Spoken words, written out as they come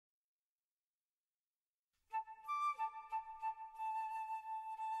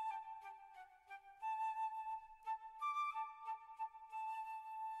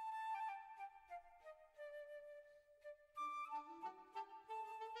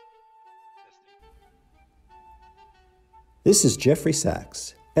This is Jeffrey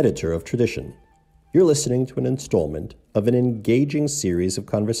Sachs, editor of Tradition. You're listening to an installment of an engaging series of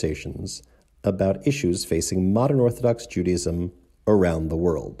conversations about issues facing modern Orthodox Judaism around the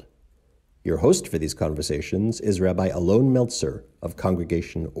world. Your host for these conversations is Rabbi Alon Meltzer of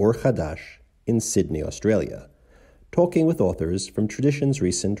Congregation Or Chadash in Sydney, Australia, talking with authors from Tradition's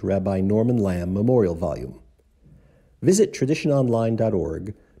recent Rabbi Norman Lamm Memorial Volume. Visit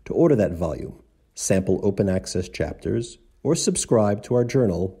traditiononline.org to order that volume, sample open access chapters, or subscribe to our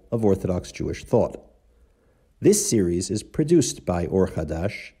Journal of Orthodox Jewish Thought. This series is produced by Or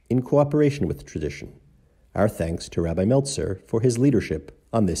Chadash in cooperation with Tradition. Our thanks to Rabbi Meltzer for his leadership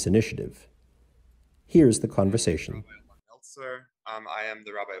on this initiative. Here's the conversation. Rabbi Meltzer. I am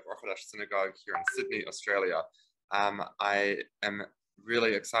the Rabbi of Or Chadash Synagogue here in Sydney, Australia. I am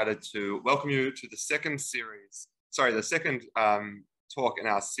really excited to welcome you to the second talk in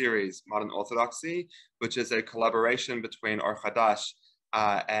our series, Modern Orthodoxy, which is a collaboration between Or Chadash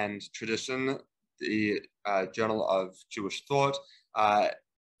and Tradition, the Journal of Jewish Thought,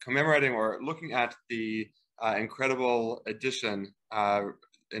 commemorating or looking at the incredible edition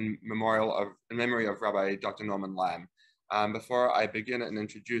in memory of Rabbi Dr. Norman Lamm. Before I begin and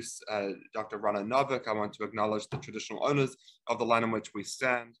introduce Dr. Rona Novick, I want to acknowledge the traditional owners of the land on which we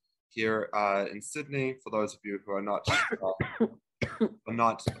stand here in Sydney. For those of you who are not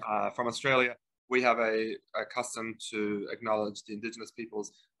from Australia, we have a custom to acknowledge the Indigenous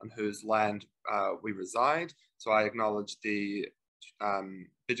peoples on whose land we reside. So I acknowledge the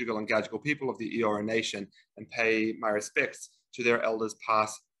Bidjigal and Gadigal people of the Eora Nation and pay my respects to their elders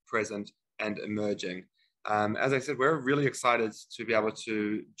past, present, and emerging. As I said, we're really excited to be able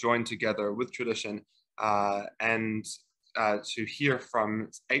to join together with Tradition and to hear from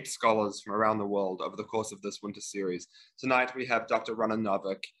 8 scholars from around the world over the course of this winter series. Tonight we have Dr. Rona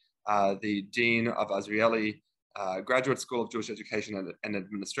Novick, the Dean of Azrieli Graduate School of Jewish Education and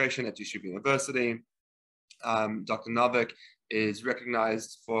Administration at Yeshiva University. Dr. Novick is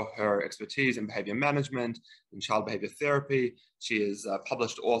recognized for her expertise in behavior management and child behavior therapy. She is a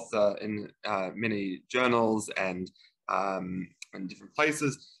published author in many journals and in different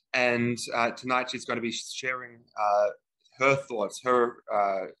places. And tonight she's going to be sharing her thoughts, her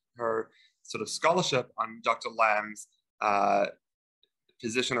sort of scholarship on Dr. Lamm's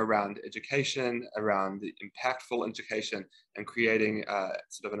position around education, around the impactful education, and creating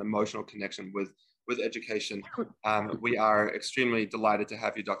sort of an emotional connection with education. We are extremely delighted to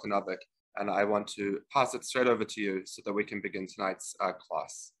have you, Dr. Novick, and I want to pass it straight over to you so that we can begin tonight's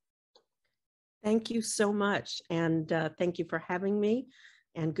class. Thank you so much, and thank you for having me,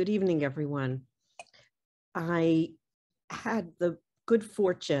 and good evening, everyone. I had the good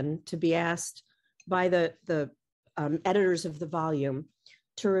fortune to be asked by the editors of the volume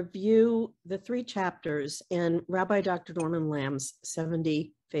to review the 3 chapters in Rabbi Dr. Norman Lamm's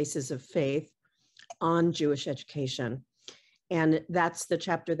 70 Faces of Faith on Jewish education. And that's the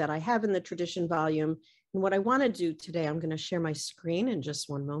chapter that I have in the Tradition volume. And what I want to do today, I'm going to share my screen in just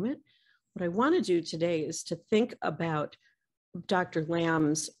one moment. What I want to do today is to think about Dr.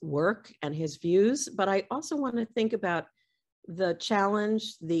 Lamm's work and his views, but I also want to think about the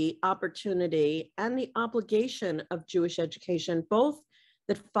challenge, the opportunity, and the obligation of Jewish education, both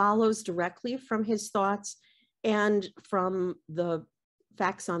that follows directly from his thoughts and from the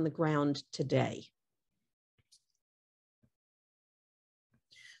facts on the ground today.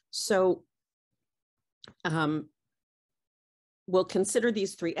 So we'll consider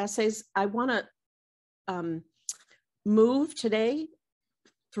these 3 essays. I want to move today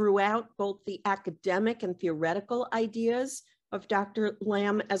throughout both the academic and theoretical ideas of Dr.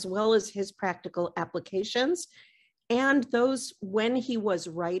 Lamm, as well as his practical applications, and those when he was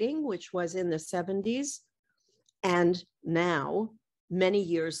writing, which was in the 70s, and now, many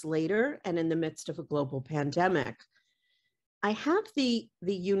years later, and in the midst of a global pandemic. I have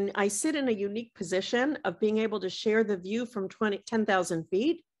I sit in a unique position of being able to share the view from 10,000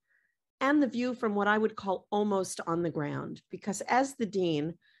 feet and the view from what I would call almost on the ground, because as the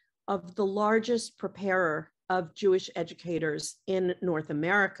dean of the largest preparer of Jewish educators in North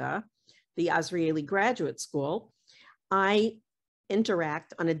America, the Azrieli Graduate School, I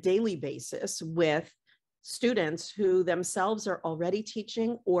interact on a daily basis with students who themselves are already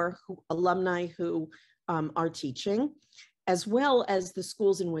teaching or alumni who are teaching, as well as the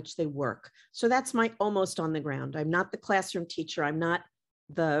schools in which they work. So that's my almost on the ground. I'm not the classroom teacher. I'm not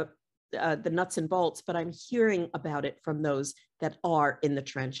the nuts and bolts, but I'm hearing about it from those that are in the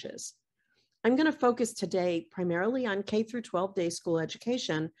trenches. I'm going to focus today primarily on K through 12 day school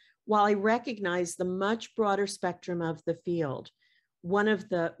education, while I recognize the much broader spectrum of the field. One of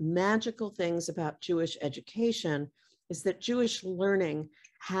the magical things about Jewish education is that Jewish learning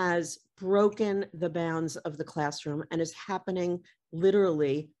has broken the bounds of the classroom and is happening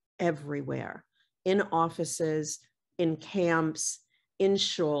literally everywhere, in offices, in camps, in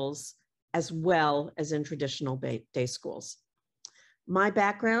shuls, as well as in traditional day schools. My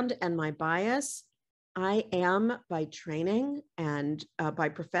background and my bias, I am by training and by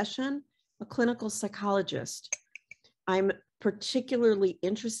profession, a clinical psychologist. I'm particularly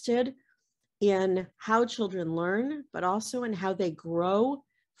interested in how children learn, but also in how they grow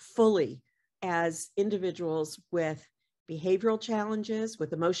fully as individuals with behavioral challenges,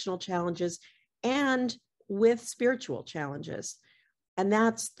 with emotional challenges, and with spiritual challenges. And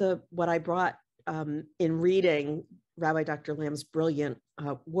that's what I brought in reading Rabbi Dr. Lamm's brilliant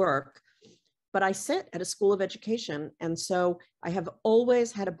work. But I sit at a school of education, and so I have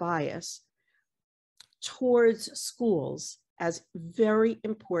always had a bias towards schools as very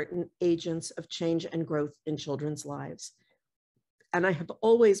important agents of change and growth in children's lives. And I have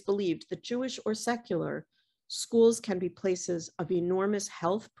always believed that Jewish or secular, schools can be places of enormous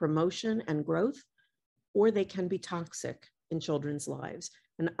health, promotion, and growth, or they can be toxic in children's lives.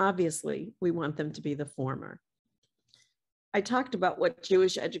 And obviously, we want them to be the former. I talked about what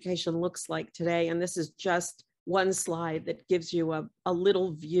Jewish education looks like today, and this is just one slide that gives you a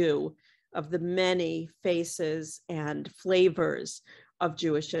little view of the many faces and flavors of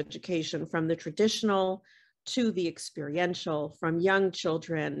Jewish education, from the traditional to the experiential, from young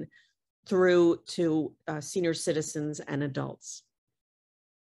children through to senior citizens and adults.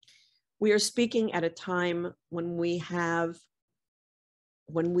 We are speaking at a time when we have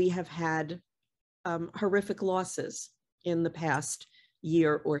had horrific losses in the past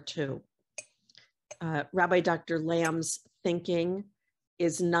year or two. Rabbi Dr. Lamm's thinking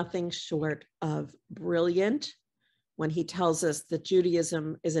is nothing short of brilliant when he tells us that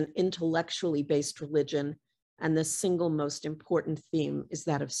Judaism is an intellectually based religion, and the single most important theme is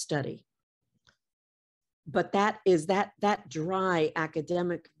that of study. But that dry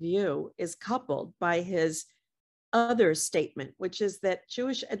academic view is coupled by his other statement, which is that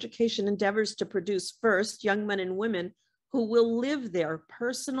Jewish education endeavors to produce first young men and women who will live their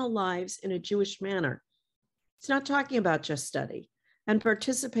personal lives in a Jewish manner. It's not talking about just study, and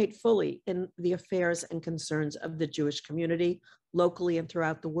participate fully in the affairs and concerns of the Jewish community, locally and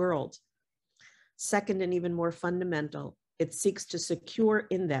throughout the world. Second, and even more fundamental, it seeks to secure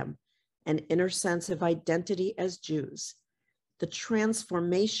in them an inner sense of identity as Jews, the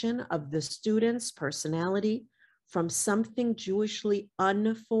transformation of the student's personality from something Jewishly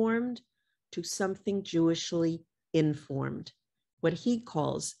unformed to something Jewishly informed, what he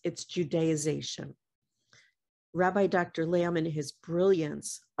calls its Judaization. Rabbi Dr. Lamm, in his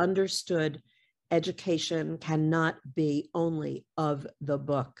brilliance, understood education cannot be only of the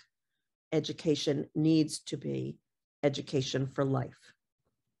book. Education needs to be education for life.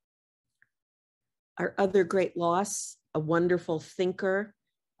 Our other great loss, a wonderful thinker,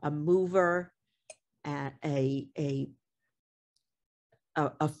 a mover, a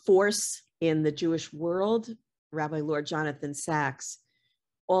force in the Jewish world, Rabbi Lord Jonathan Sacks,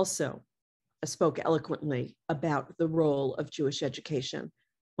 also spoke eloquently about the role of Jewish education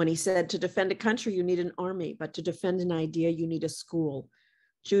when he said, to defend a country, you need an army, but to defend an idea, you need a school.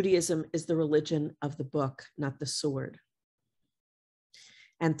 Judaism is the religion of the book, not the sword.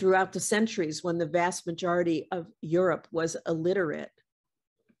 And throughout the centuries, when the vast majority of Europe was illiterate,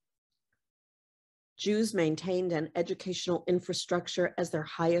 Jews maintained an educational infrastructure as their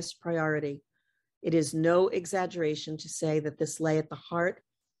highest priority. It is no exaggeration to say that this lay at the heart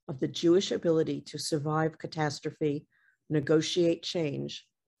of the Jewish ability to survive catastrophe, negotiate change,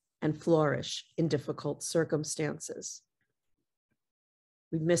 and flourish in difficult circumstances.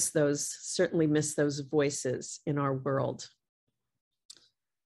 We certainly miss those voices in our world.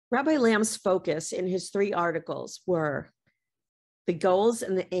 Rabbi Lamm's focus in his 3 articles were the goals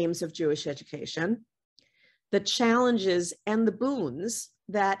and the aims of Jewish education, the challenges and the boons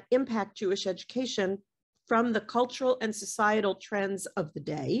that impact Jewish education from the cultural and societal trends of the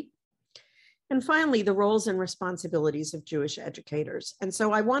day, and finally, the roles and responsibilities of Jewish educators. And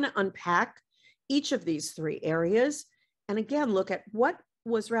so I want to unpack each of these 3 areas, and again, look at what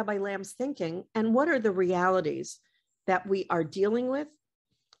was Rabbi Lamm's thinking and what are the realities that we are dealing with,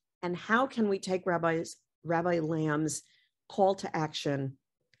 and how can we take Rabbi Lamm's call to action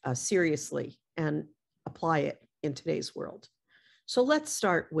seriously and apply it in today's world. So let's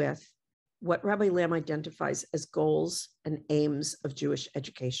start with what Rabbi Lamm identifies as goals and aims of Jewish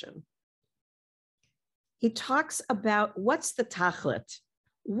education. He talks about what's the tachlit.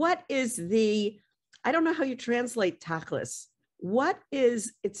 What is I don't know how you translate tachlis.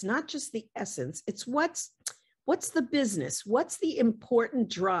 It's not just the essence, it's What's the business? What's the important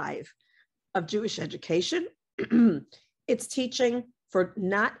drive of Jewish education? It's teaching for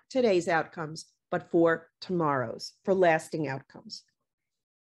not today's outcomes, but for tomorrow's, for lasting outcomes.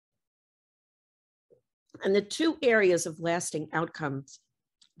 And the two areas of lasting outcomes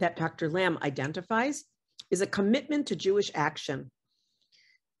that Dr. Lamm identifies is a commitment to Jewish action.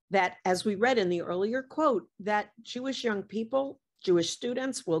 That, as we read in the earlier quote, that Jewish young people, Jewish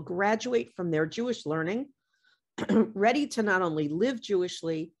students will graduate from their Jewish learning ready to not only live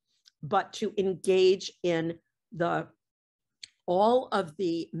Jewishly, but to engage in all of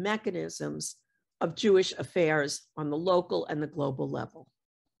the mechanisms of Jewish affairs on the local and the global level.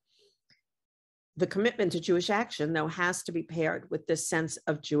 The commitment to Jewish action, though, has to be paired with this sense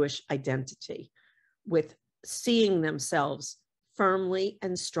of Jewish identity, with seeing themselves firmly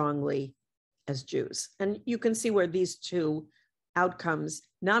and strongly as Jews. And you can see where these two outcomes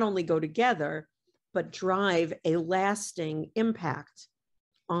not only go together, but drive a lasting impact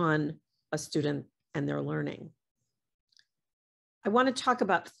on a student and their learning. I want to talk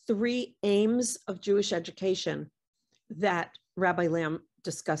about three aims of Jewish education that Rabbi Lamm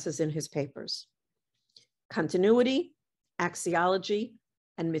discusses in his papers: continuity, axiology,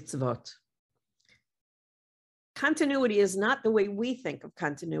 and mitzvot. Continuity is not the way we think of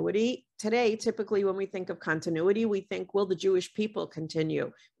continuity. Today, typically when we think of continuity, we think, will the Jewish people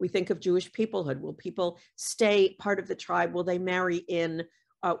continue? We think of Jewish peoplehood. Will people stay part of the tribe? Will they marry in?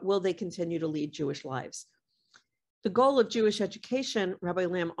 Will they continue to lead Jewish lives? The goal of Jewish education, Rabbi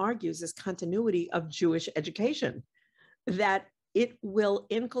Lamm argues, is continuity of Jewish education, that it will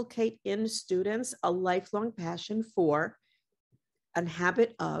inculcate in students a lifelong passion for a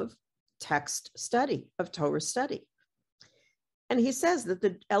habit of text study, of Torah study. And he says that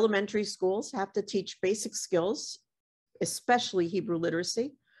the elementary schools have to teach basic skills, especially Hebrew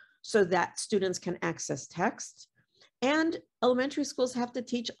literacy, so that students can access text. And elementary schools have to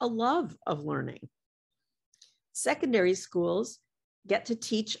teach a love of learning. Secondary schools get to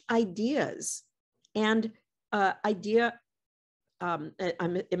teach ideas and I'm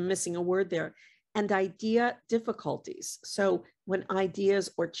missing a word there, and idea difficulties. So when ideas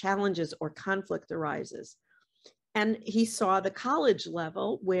or challenges or conflict arises. And he saw the college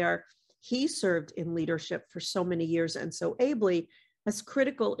level, where he served in leadership for so many years and so ably, as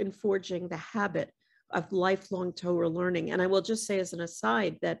critical in forging the habit of lifelong Torah learning. And I will just say as an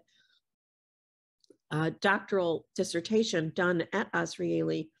aside that doctoral dissertation done at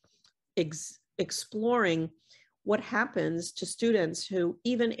Azrieli exploring what happens to students who,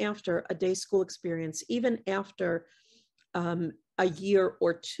 even after a day school experience, even after a year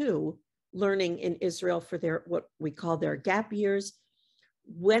or two learning in Israel for their, what we call their gap years,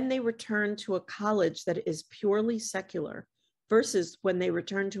 when they return to a college that is purely secular versus when they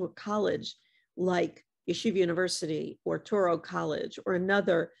return to a college like Yeshiva University or Toro College or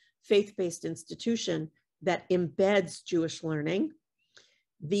another faith-based institution that embeds Jewish learning,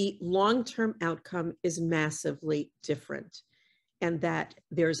 the long-term outcome is massively different, and that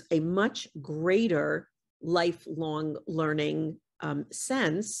there's a much greater lifelong learning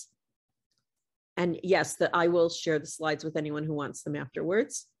sense. And yes, I will share the slides with anyone who wants them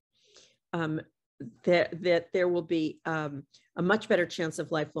afterwards. That there will be a much better chance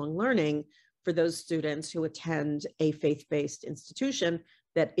of lifelong learning for those students who attend a faith-based institution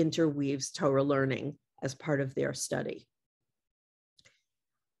that interweaves Torah learning as part of their study.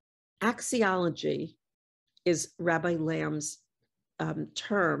 Axiology is Rabbi Lamm's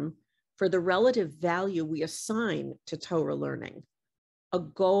term for the relative value we assign to Torah learning. A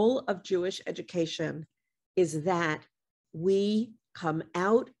goal of Jewish education is that we come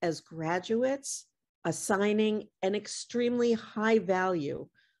out as graduates assigning an extremely high value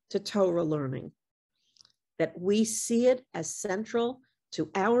to Torah learning, that we see it as central to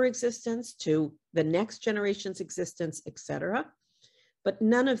our existence, to the next generation's existence, etc. But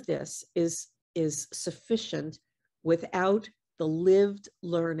none of this is sufficient without the lived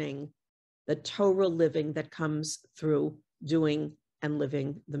learning, the Torah living that comes through doing and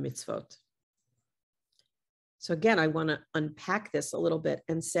living the mitzvot. So again, I want to unpack this a little bit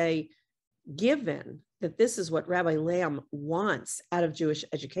and say, given that this is what Rabbi Lamm wants out of Jewish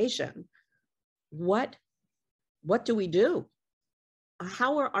education, what do we do?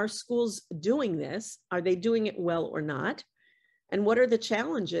 How are our schools doing this? Are they doing it well or not? And what are the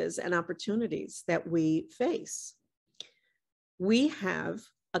challenges and opportunities that we face? We have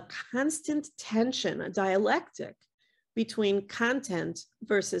a constant tension, a dialectic between content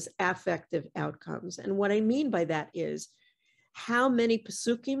versus affective outcomes. And what I mean by that is, how many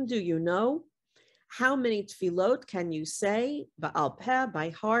pesukim do you know? How many tefillot can you say, ba'al peh, by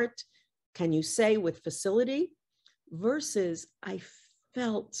heart, can you say with facility, versus I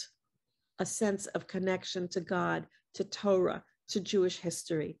felt a sense of connection to God, to Torah, to Jewish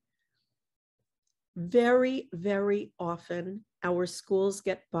history. Very, very often, our schools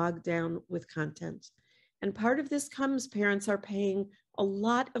get bogged down with content. And part of this comes, parents are paying a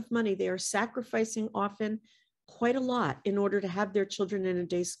lot of money. They are sacrificing often quite a lot in order to have their children in a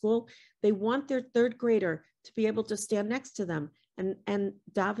day school. They want their third grader to be able to stand next to them and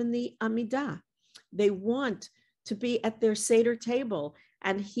daven the Amidah. They want to be at their Seder table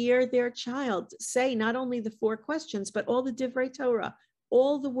and hear their child say not only the 4 questions, but all the Divrei Torah,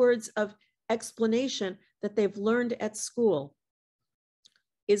 all the words of explanation that they've learned at school.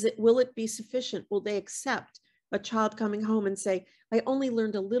 Will it be sufficient? Will they accept a child coming home and say, I only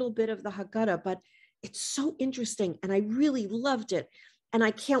learned a little bit of the Haggadah, but it's so interesting and I really loved it and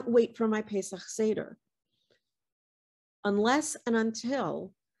I can't wait for my Pesach Seder. Unless and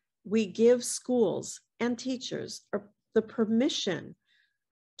until we give schools and teachers the permission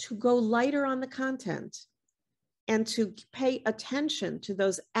to go lighter on the content and to pay attention to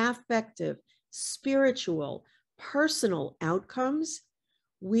those affective, spiritual, personal outcomes,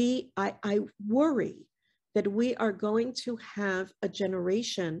 I worry that we are going to have a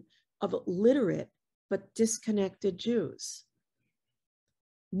generation of literate but disconnected Jews.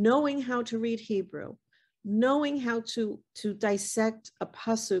 Knowing how to read Hebrew, knowing how to dissect a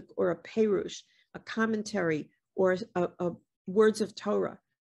pasuk or a perush, a commentary, or a words of Torah,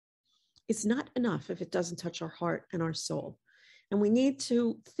 is not enough if it doesn't touch our heart and our soul. And we need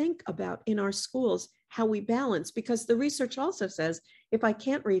to think about in our schools how we balance, because the research also says if I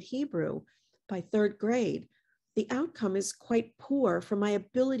can't read Hebrew by 3rd grade, the outcome is quite poor for my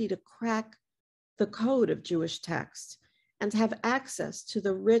ability to crack the code of Jewish text and to have access to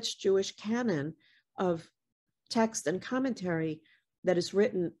the rich Jewish canon of text and commentary that is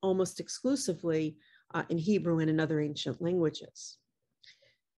written almost exclusively in Hebrew and in other ancient languages.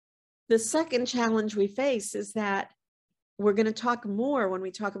 The second challenge we face is that we're going to talk more when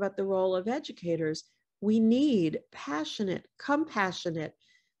we talk about the role of educators. We need passionate, compassionate,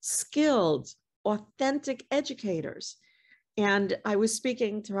 skilled, authentic educators. And I was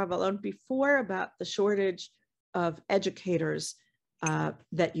speaking to Rabbi Alon before about the shortage of educators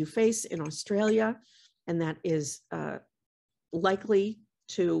that you face in Australia, and that is likely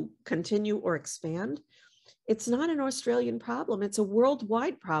to continue or expand. It's not an Australian problem, it's a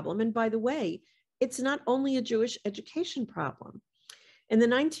worldwide problem. And by the way, it's not only a Jewish education problem. In the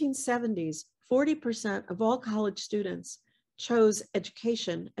 1970s, 40% of all college students chose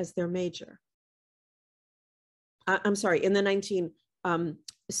education as their major. I'm sorry, in the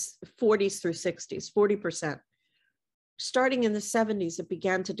 1940s through 60s, 40%. Starting in the 70s, it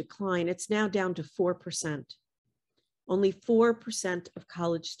began to decline. It's now down to 4%. Only 4% of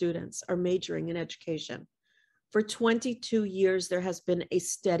college students are majoring in education. For 22 years, there has been a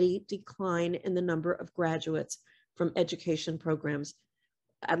steady decline in the number of graduates from education programs,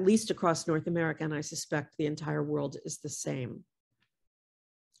 at least across North America, and I suspect the entire world is the same.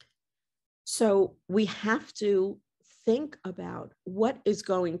 So we have to think about what is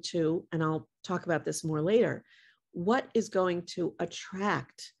going to, and I'll talk about this more later, what is going to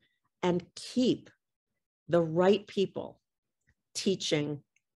attract and keep the right people teaching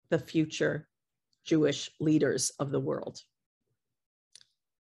the future Jewish leaders of the world.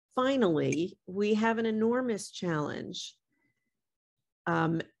 Finally, we have an enormous challenge,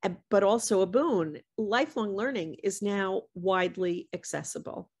 but also a boon. Lifelong learning is now widely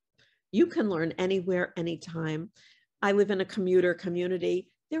accessible. You can learn anywhere, anytime. I live in a commuter community.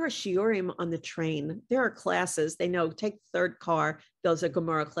 There are shiurim on the train. There are classes. They know, take the 3rd car, there's a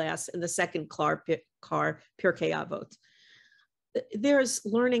Gemara class, and the 2nd car, Pirkei Avot. There's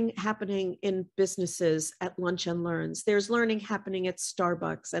learning happening in businesses at Lunch and Learns. There's learning happening at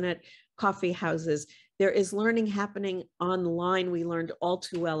Starbucks and at coffee houses. There is learning happening online. We learned all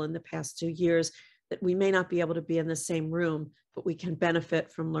too well in the past 2 years that we may not be able to be in the same room, but we can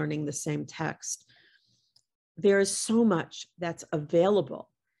benefit from learning the same text. There is so much that's available.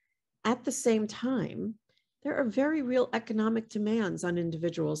 At the same time, there are very real economic demands on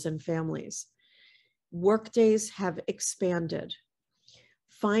individuals and families. Workdays have expanded.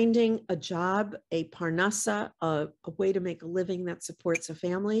 Finding a job, a parnasa, a way to make a living that supports a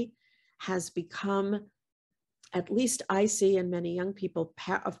family, has become, at least I see in many young people,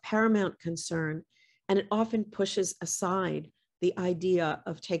 of paramount concern, and it often pushes aside the idea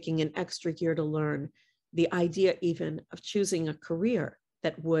of taking an extra year to learn, the idea even of choosing a career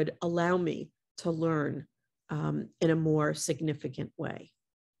that would allow me to learn in a more significant way.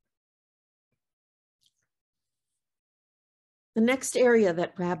 The next area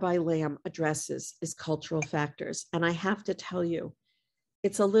that Rabbi Lamm addresses is cultural factors. And I have to tell you,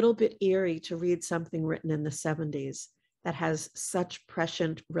 it's a little bit eerie to read something written in the 70s that has such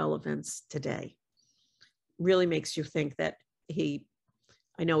prescient relevance today. Really makes you think that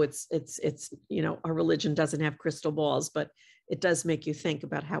I know it's our religion doesn't have crystal balls, but it does make you think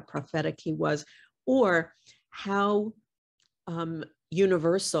about how prophetic he was, or how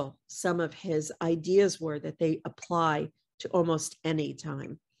universal some of his ideas were, that they apply to almost any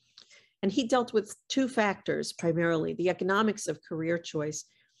time. And he dealt with two factors primarily: the economics of career choice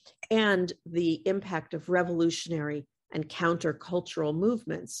and the impact of revolutionary and countercultural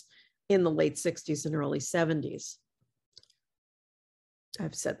movements in the late 60s and early 70s.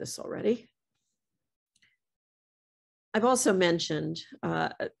 I've said this already. I've also mentioned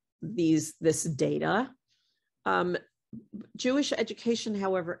this data. Jewish education,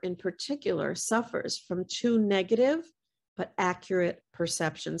 however, in particular, suffers from two negative but accurate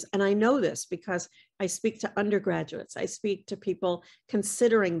perceptions. And I know this because I speak to undergraduates, I speak to people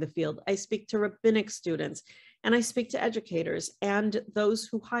considering the field, I speak to rabbinic students, and I speak to educators and those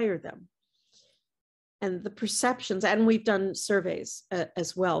who hire them. And the perceptions, and we've done surveys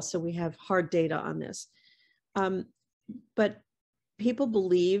as well, so we have hard data on this. But people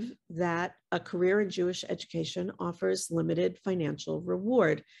believe that a career in Jewish education offers limited financial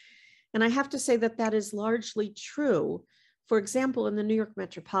reward. And I have to say that that is largely true. For example, in the New York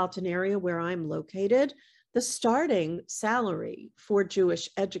metropolitan area where I'm located, the starting salary for Jewish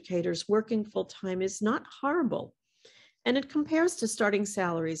educators working full-time is not horrible. And it compares to starting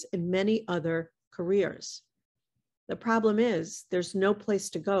salaries in many other careers. The problem is there's no place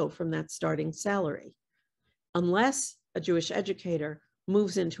to go from that starting salary unless a Jewish educator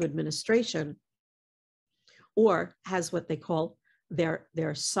moves into administration or has what they call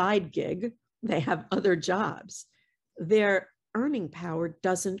their side gig. They have other jobs. Their earning power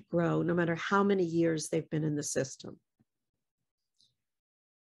doesn't grow no matter how many years they've been in the system.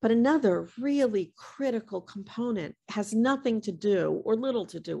 But another really critical component has nothing to do or little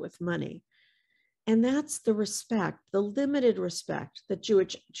to do with money. And that's the respect, the limited respect that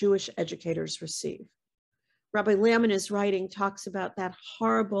Jewish educators receive. Rabbi Lamm in his writing talks about that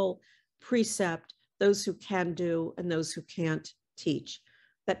horrible precept, those who can do and those who can't teach.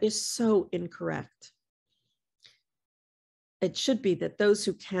 That is so incorrect. It should be that those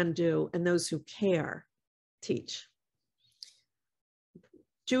who can do and those who care teach.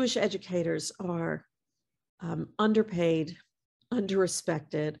 Jewish educators are underpaid,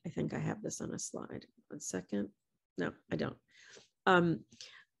 underrespected. I think I have this on a slide. 1 second. No, I don't.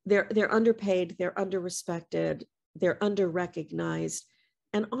 They're underpaid, they're underrespected, they're underrecognized,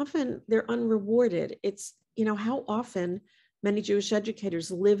 and often they're unrewarded. It's, how often many Jewish educators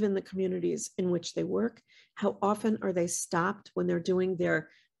live in the communities in which they work. How often are they stopped when they're doing their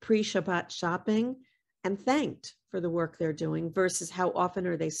pre-Shabbat shopping and thanked for the work they're doing, versus how often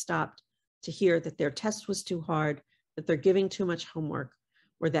are they stopped to hear that their test was too hard, that they're giving too much homework,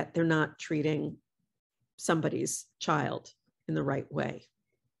 or that they're not treating somebody's child in the right way.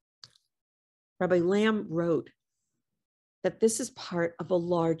 Rabbi Lamm wrote that this is part of a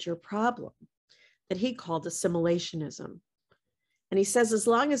larger problem that he called assimilationism. And he says, as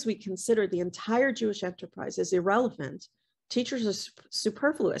long as we consider the entire Jewish enterprise as irrelevant, teachers are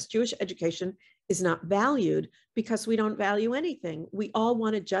superfluous. Jewish education is not valued because we don't value anything. We all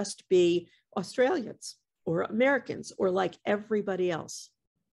want to just be Australians or Americans or like everybody else.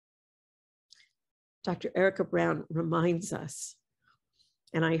 Dr. Erica Brown reminds us,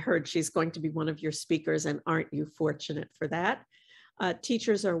 and I heard she's going to be one of your speakers, and aren't you fortunate for that?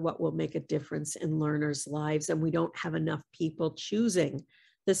 Teachers are what will make a difference in learners' lives, and we don't have enough people choosing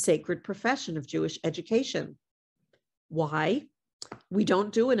the sacred profession of Jewish education. Why? We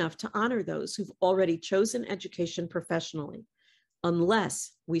don't do enough to honor those who've already chosen education professionally,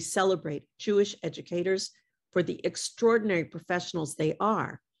 unless we celebrate Jewish educators for the extraordinary professionals they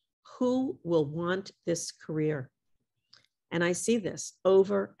are. Who will want this career? And I see this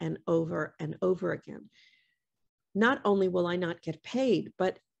over and over and over again. Not only will I not get paid,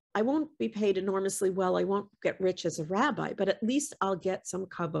 but I won't be paid enormously well. I won't get rich as a rabbi, but at least I'll get some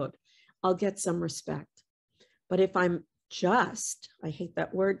kavod. I'll get some respect. But if I'm just, I hate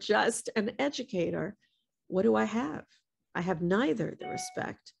that word, just an educator, what do I have? I have neither the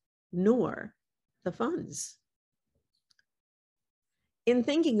respect nor the funds. In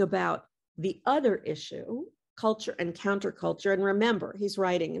thinking about the other issue, culture and counterculture, and remember, he's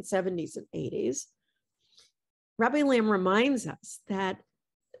writing in 70s and 80s, Rabbi Lamm reminds us that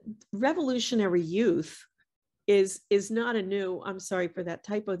revolutionary youth is not a new, I'm sorry for that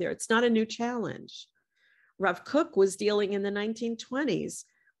typo there, it's not a new challenge. Rav Kook was dealing in the 1920s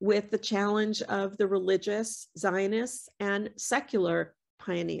with the challenge of the religious Zionists and secular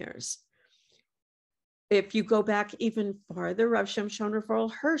pioneers. If you go back even farther, Rav Shimshon Raphael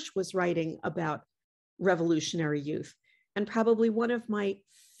Hirsch was writing about revolutionary youth. And probably one of my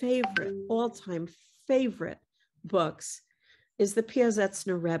favorite, all-time favorite books is the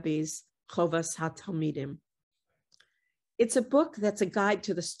Piazetzner Rebbe's Chovas HaTalmidim. It's a book that's a guide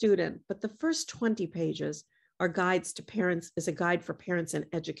to the student, but the first 20 pages are guides to parents, is a guide for parents and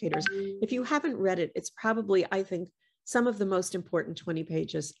educators. If you haven't read it, it's probably, I think, some of the most important 20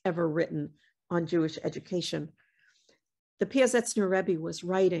 pages ever written on Jewish education. The Piazetzner Rebbe was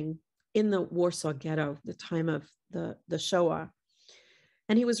writing in the Warsaw Ghetto, the time of the Shoah.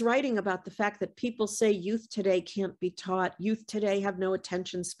 And he was writing about the fact that people say youth today can't be taught. Youth today have no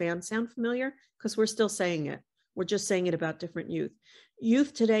attention span. Sound familiar? Because we're still saying it. We're just saying it about different youth.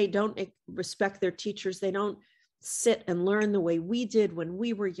 Youth today don't respect their teachers. They don't sit and learn the way we did when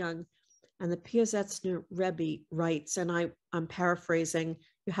we were young. And the Piazetzner Rebbe writes, and I'm paraphrasing,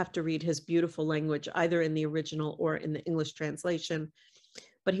 you have to read his beautiful language, either in the original or in the English translation.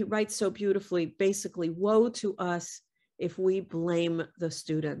 But he writes so beautifully, basically, woe to us if we blame the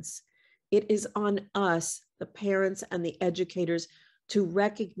students. It is on us, the parents and the educators, to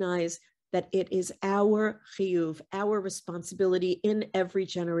recognize that it is our chiyuv, our responsibility in every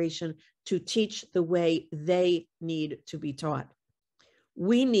generation to teach the way they need to be taught.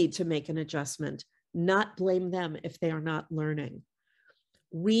 We need to make an adjustment, not blame them if they are not learning.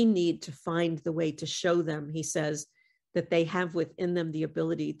 We need to find the way to show them, he says, that they have within them the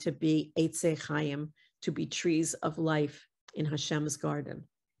ability to be Eitzei Chaim, to be trees of life in Hashem's garden.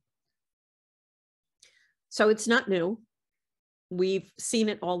 So it's not new. We've seen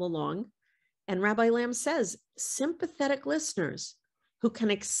it all along. And Rabbi Lamm says, sympathetic listeners who can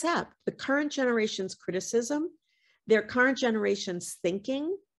accept the current generation's criticism, their current generation's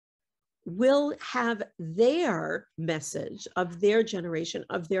thinking, will have their message of their generation,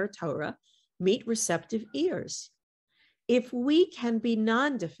 of their Torah, meet receptive ears. If we can be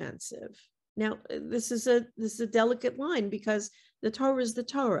non-defensive, now this is a delicate line because the Torah is the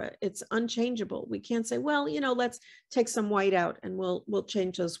Torah. It's unchangeable. We can't say, well, let's take some white out and we'll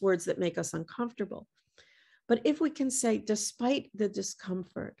change those words that make us uncomfortable. But if we can say, despite the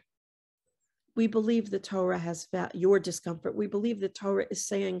discomfort, we believe the Torah has your discomfort. We believe the Torah is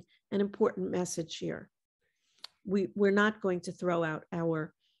saying an important message here. We're not going to throw out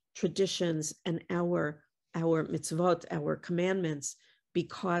our traditions and our mitzvot, our commandments,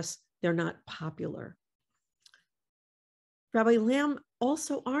 because they're not popular. Rabbi Lamm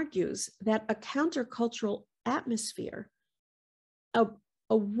also argues that a countercultural atmosphere,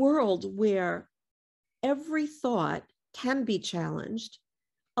 a world where every thought can be challenged,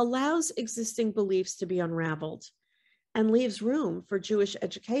 allows existing beliefs to be unraveled and leaves room for Jewish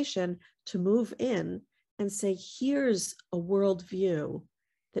education to move in and say, here's a worldview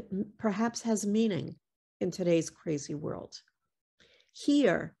that perhaps has meaning in today's crazy world.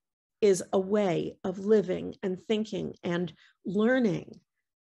 Here is a way of living and thinking and learning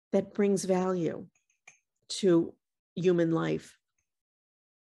that brings value to human life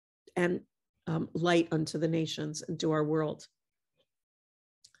and light unto the nations and to our world.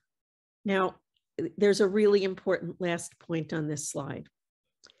 Now, there's a really important last point on this slide.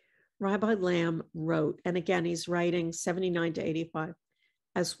 Rabbi Lamm wrote, and again, he's writing 79 to 85,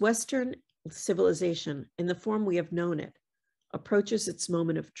 as Western civilization, in the form we have known it, approaches its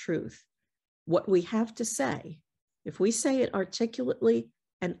moment of truth, what we have to say, if we say it articulately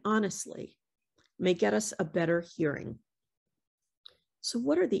and honestly, may get us a better hearing. So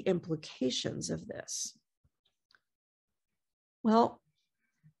what are the implications of this? Well,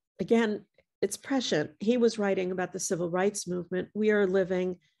 again, it's prescient. He was writing about the civil rights movement. We are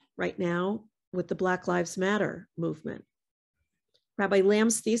living right now with the Black Lives Matter movement. Rabbi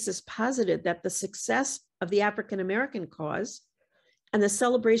Lamm's thesis posited that the success of the African-American cause and the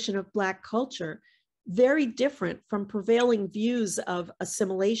celebration of Black culture, very different from prevailing views of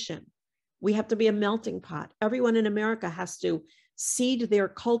assimilation. We have to be a melting pot. Everyone in America has to cede their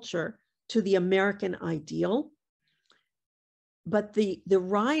culture to the American ideal. But the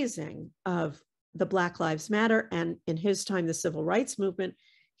rising of the Black Lives Matter, and in his time, the civil rights movement,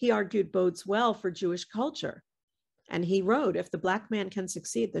 he argued bodes well for Jewish culture. And he wrote, if the Black man can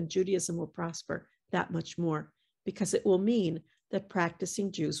succeed, then Judaism will prosper that much more, because it will mean that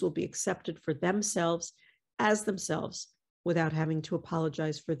practicing Jews will be accepted for themselves as themselves without having to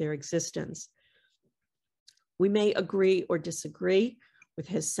apologize for their existence. We may agree or disagree with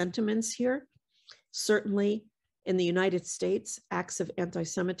his sentiments here. Certainly, in the United States, acts of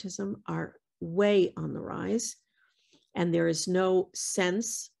anti-Semitism are way on the rise. And there is no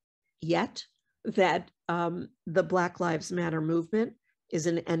sense yet that the Black Lives Matter movement is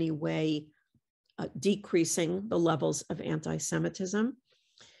in any way decreasing the levels of anti-Semitism.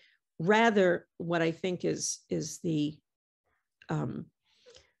 Rather, what I think is the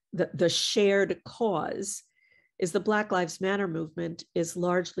shared cause is the Black Lives Matter movement is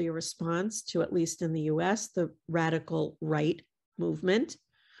largely a response to, at least in the US, the radical right movement,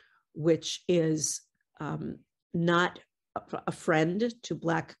 which is not a friend to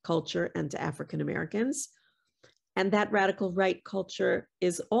Black culture and to African Americans. And that radical right culture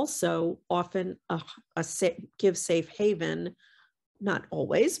is also often give safe haven, not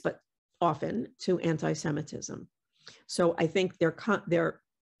always, but often, to anti-Semitism. So I think their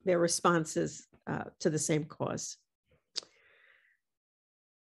responses to the same cause.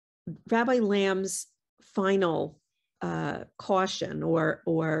 Rabbi Lamm's final caution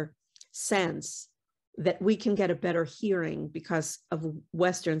or sense that we can get a better hearing because of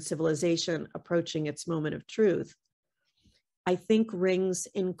Western civilization approaching its moment of truth, I think rings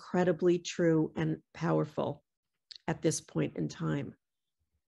incredibly true and powerful at this point in time.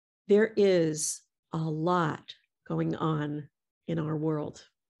 There is a lot going on in our world.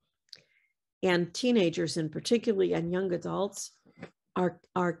 And teenagers in particular, and young adults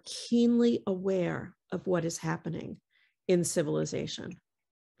are keenly aware of what is happening in civilization.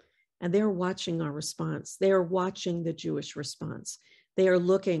 And they're watching our response. They are watching the Jewish response. They are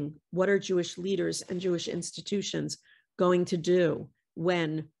looking, what are Jewish leaders and Jewish institutions going to do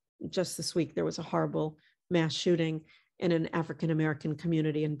when, just this week, there was a horrible mass shooting in an African-American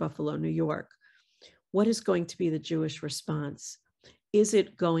community in Buffalo, New York. What is going to be the Jewish response? Is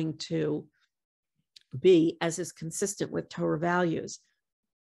it going to be, as is consistent with Torah values,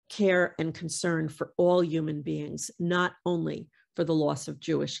 care and concern for all human beings, not only for the loss of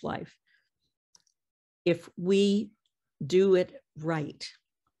Jewish life? If we do it right,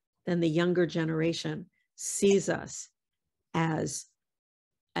 then the younger generation sees us as,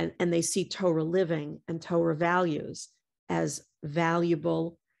 and they see Torah living and Torah values as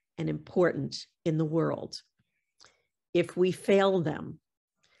valuable and important in the world. If we fail them,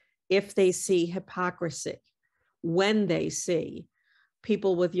 if they see hypocrisy, when they see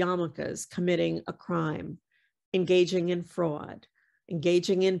people with yarmulkes committing a crime, engaging in fraud,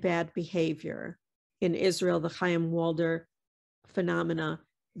 engaging in bad behavior. In Israel, the Chaim Walder phenomena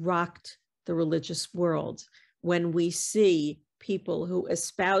rocked the religious world. When we see people who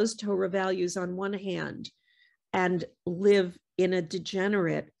espouse Torah values on one hand and live in a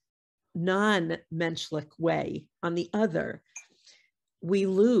degenerate, non-menschlich way on the other, we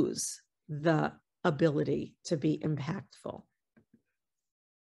lose the ability to be impactful.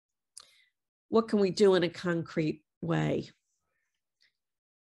 What can we do in a concrete way?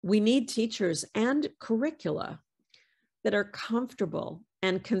 We need teachers and curricula that are comfortable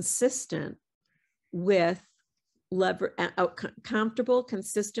and consistent with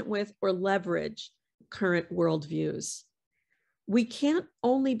consistent with or leverage current worldviews. We can't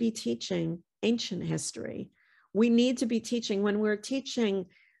only be teaching ancient history. We need to be teaching, when we're teaching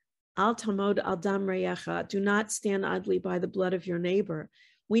Al Tamod Al Dam Reyecha, do not stand idly by the blood of your neighbor.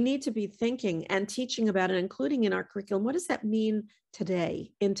 We need to be thinking and teaching about it, including in our curriculum. What does that mean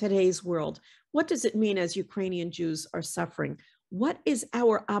today, in today's world? What does it mean as Ukrainian Jews are suffering? What is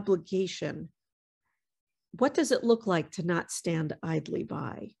our obligation? What does it look like to not stand idly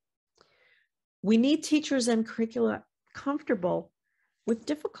by? We need teachers and curricula comfortable with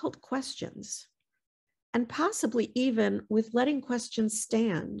difficult questions, and possibly even with letting questions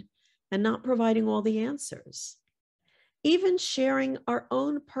stand and not providing all the answers. Even sharing our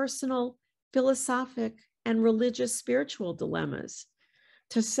own personal philosophic and religious spiritual dilemmas.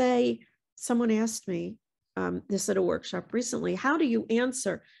 To say, someone asked me this at a workshop recently, how do you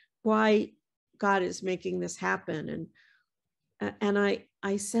answer why God is making this happen? And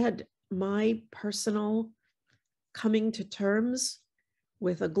I said, my personal coming to terms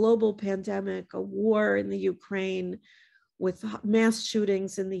with a global pandemic, a war in the Ukraine, with mass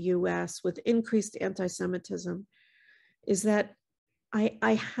shootings in the US, with increased anti-Semitism, is that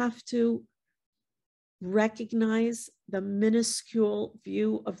I have to recognize the minuscule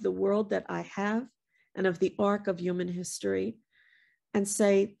view of the world that I have and of the arc of human history and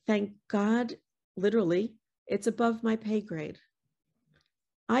say, thank God, literally, it's above my pay grade.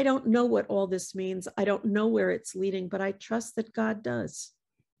 I don't know what all this means. I don't know where it's leading, but I trust that God does.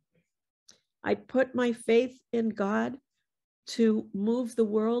 I put my faith in God to move the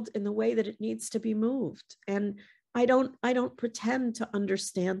world in the way that it needs to be moved. And I don't pretend to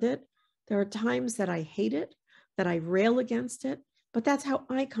understand it. There are times that I hate it, that I rail against it, but that's how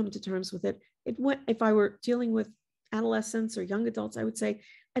I come to terms with it. If I were dealing with adolescents or young adults, I would say,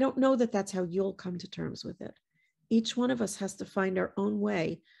 I don't know that that's how you'll come to terms with it. Each one of us has to find our own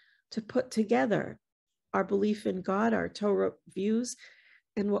way to put together our belief in God, our Torah views,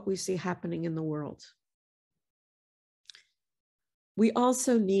 and what we see happening in the world. We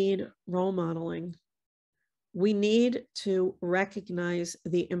also need role modeling. We need to recognize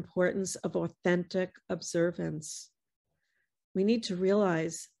the importance of authentic observance. We need to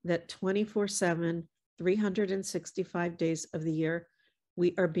realize that 24/7, 365 days of the year,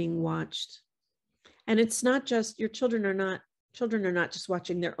 we are being watched. And it's not just, your children are not just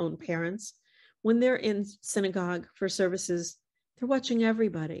watching their own parents. When they're in synagogue for services, they're watching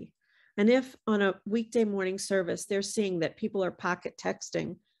everybody. And if on a weekday morning service, they're seeing that people are pocket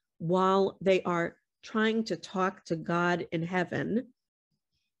texting while they are trying to talk to God in heaven,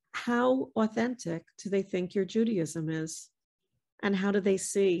 how authentic do they think your Judaism is? And how do they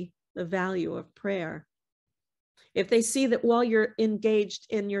see the value of prayer? If they see that while you're engaged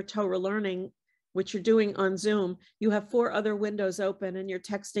in your Torah learning, which you're doing on Zoom, you have 4 other windows open and you're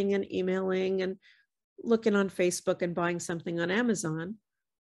texting and emailing and looking on Facebook and buying something on Amazon,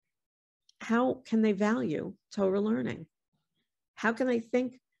 how can they value Torah learning? How can they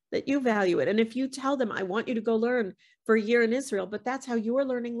think that you value it? And if you tell them, I want you to go learn for a year in Israel, but that's how your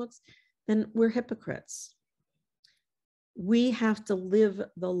learning looks, then we're hypocrites. We have to live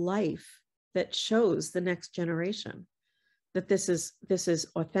the life that shows the next generation that this is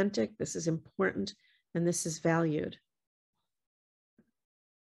authentic, this is important, and this is valued.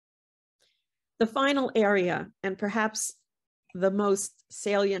 The final area, and perhaps the most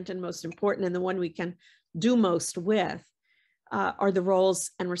salient and most important, and the one we can do most with, are the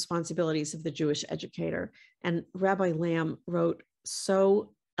roles and responsibilities of the Jewish educator. And Rabbi Lamm wrote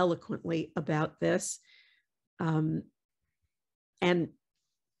so eloquently about this. And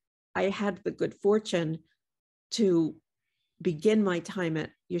I had the good fortune to begin my time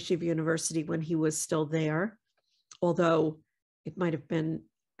at Yeshiva University when he was still there, although it might have been,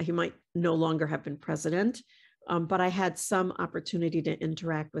 he might no longer have been president, but I had some opportunity to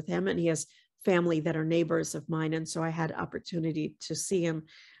interact with him, and he has family that are neighbors of mine, and so I had opportunity to see him.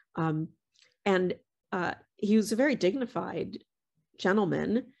 And he was a very dignified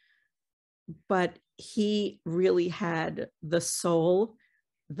gentleman, but he really had the soul,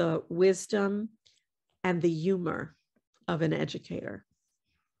 the wisdom, and the humor of an educator.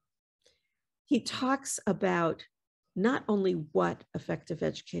 He talks about not only what effective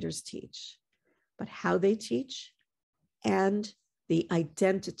educators teach, but how they teach and the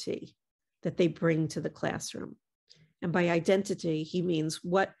identity that they bring to the classroom. And by identity, he means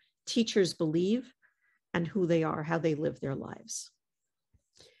what teachers believe and who they are, how they live their lives.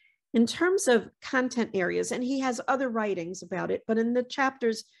 In terms of content areas, and he has other writings about it, but in the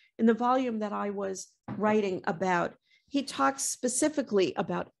chapters, in the volume that I was writing about, he talks specifically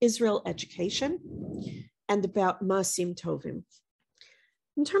about Israel education and about Masim Tovim.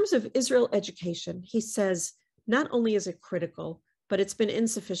 In terms of Israel education, he says, not only is it critical, but it's been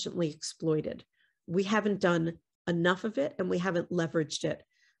insufficiently exploited. We haven't done enough of it, and we haven't leveraged it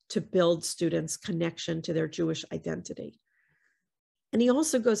to build students' connection to their Jewish identity. And he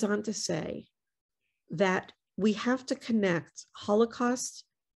also goes on to say that we have to connect Holocaust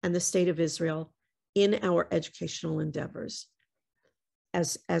and the state of Israel in our educational endeavors.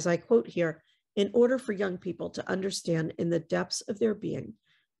 As I quote here, in order for young people to understand in the depths of their being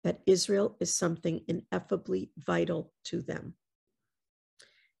that Israel is something ineffably vital to them.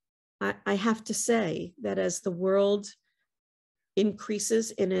 I have to say that as the world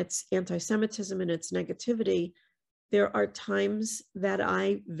increases in its anti-Semitism and its negativity, there are times that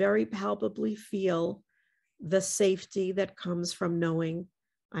I very palpably feel the safety that comes from knowing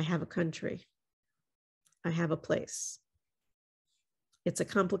I have a country, I have a place. It's a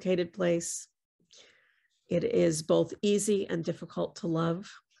complicated place. It is both easy and difficult to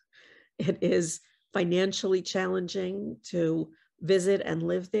love. It is financially challenging to visit and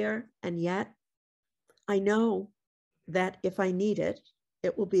live there. And yet I know that if I need it,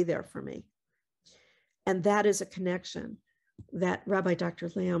 it will be there for me. And that is a connection that Rabbi Dr.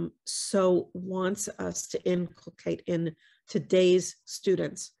 Lamm so wants us to inculcate in today's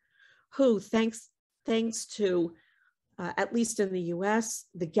students, who thanks to, at least in the US,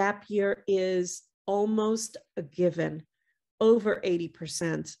 the gap year is almost a given. Over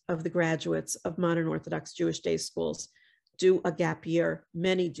 80% of the graduates of modern Orthodox Jewish day schools do a gap year.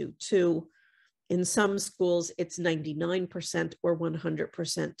 Many do too. In some schools, it's 99% or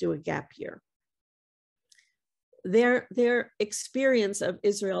 100% do a gap year. Their experience of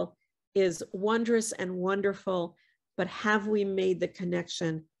Israel is wondrous and wonderful, but have we made the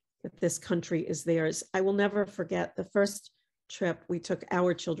connection that this country is theirs. I will never forget the first trip we took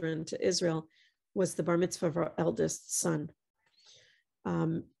our children to Israel was the bar mitzvah of our eldest son.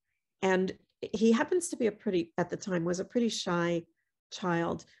 And he happens to be at the time, was a pretty shy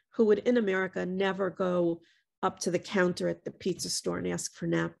child who would in America never go up to the counter at the pizza store and ask for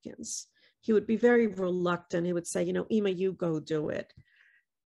napkins. He would be very reluctant. He would say, Ima, you go do it.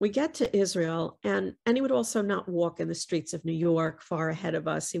 We get to Israel, and he would also not walk in the streets of New York far ahead of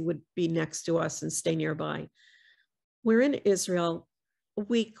us. He would be next to us and stay nearby. We're in Israel a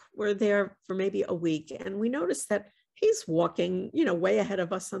week. We're there for maybe a week, and we notice that he's walking, way ahead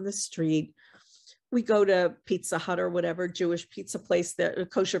of us on the street. We go to Pizza Hut or whatever Jewish pizza place,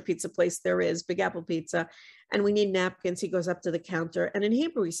 kosher pizza place there is, Big Apple Pizza, and we need napkins. He goes up to the counter, and in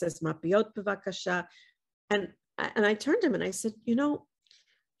Hebrew he says, "Mapiot bevakasha," and I turned to him and I said,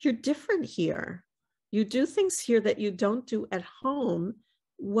 you're different here. You do things here that you don't do at home.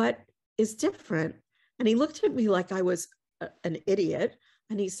 What is different? And he looked at me like I was an idiot,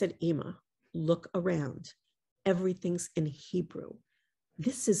 and he said, Ima, look around. Everything's in Hebrew.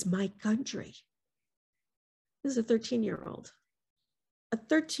 This is my country. This is a 13-year-old. A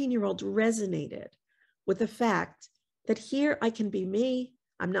 13-year-old resonated with the fact that here I can be me.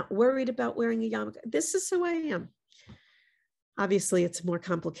 I'm not worried about wearing a yarmulke. This is who I am. Obviously, it's more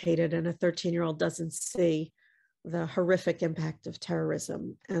complicated, and a 13-year-old doesn't see the horrific impact of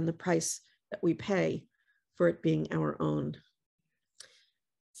terrorism and the price that we pay for it being our own.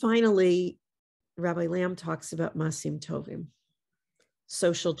 Finally, Rabbi Lamm talks about Masim Tovim,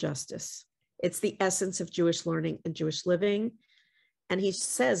 social justice. It's the essence of Jewish learning and Jewish living. And he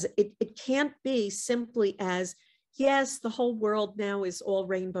says it can't be simply as, yes, the whole world now is all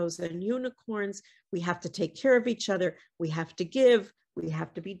rainbows and unicorns. We have to take care of each other. We have to give. We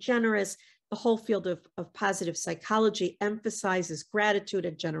have to be generous. The whole field of positive psychology emphasizes gratitude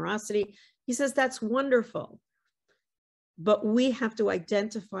and generosity. He says that's wonderful. But we have to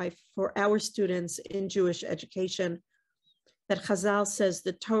identify for our students in Jewish education that Chazal says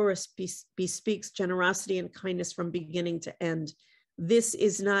the Torah bespeaks generosity and kindness from beginning to end. This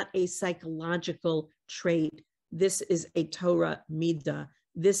is not a psychological trait. This is a Torah midah.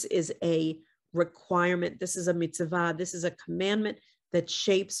 This is a requirement. This is a mitzvah. This is a commandment that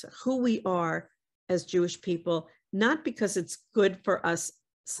shapes who we are as Jewish people, not because it's good for us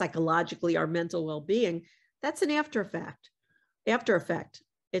psychologically, our mental well-being. That's an after effect.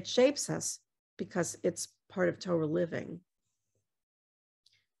 It shapes us because it's part of Torah living.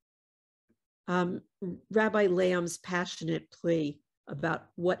 Rabbi Lamm's passionate plea about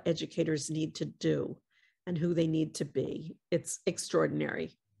what educators need to do and who they need to be, it's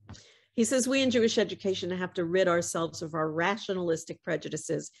extraordinary. He says, we in Jewish education have to rid ourselves of our rationalistic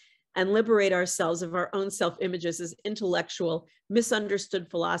prejudices and liberate ourselves of our own self-images as intellectual, misunderstood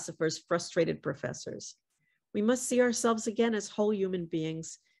philosophers, frustrated professors. We must see ourselves again as whole human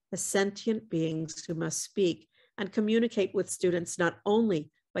beings, as sentient beings who must speak and communicate with students not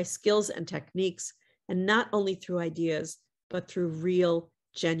only by skills and techniques, and not only through ideas, but through real,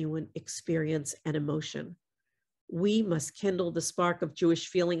 genuine experience and emotion. We must kindle the spark of Jewish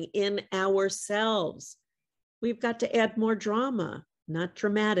feeling in ourselves. We've got to add more drama, not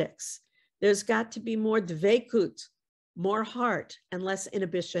dramatics. There's got to be more dveikut, more heart, and less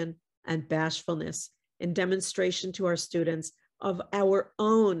inhibition and bashfulness in demonstration to our students of our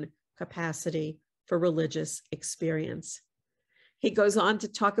own capacity for religious experience. He goes on to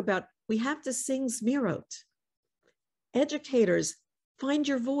talk about, we have to sing Zmirot. Educators, find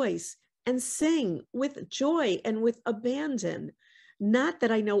your voice and sing with joy and with abandon. Not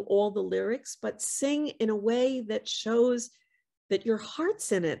that I know all the lyrics, but sing in a way that shows that your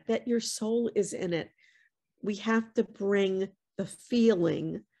heart's in it, that your soul is in it. We have to bring the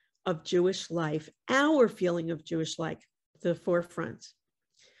feeling of Jewish life, our feeling of Jewish life, to the forefront.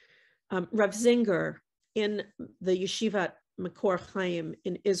 Rav Zinger in the Yeshiva Makor Chaim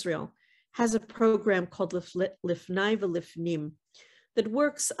in Israel has a program called Lifnai V'Lifnim that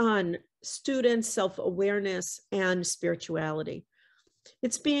works on student self-awareness and spirituality.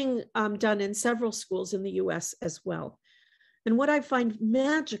 It's being done in several schools in the US as well. And what I find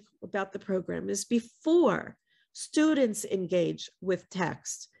magical about the program is before students engage with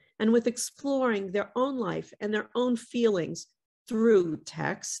text and with exploring their own life and their own feelings through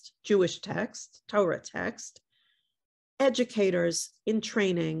text, Jewish text, Torah text, educators in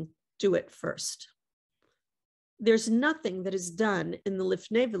training do it first. There's nothing that is done in the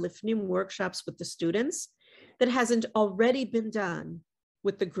Lifnei V'Lifnim workshops with the students that hasn't already been done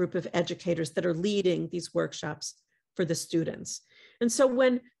with the group of educators that are leading these workshops for the students. And so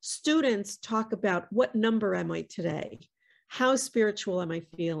when students talk about what number am I today? How spiritual am I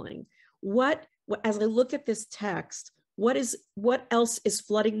feeling? As I look at this text, what else is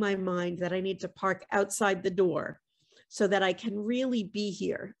flooding my mind that I need to park outside the door so that I can really be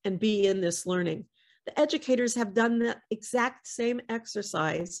here and be in this learning? The educators have done that exact same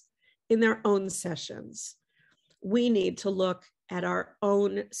exercise in their own sessions. We need to look at our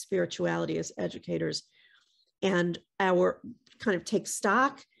own spirituality as educators and kind of take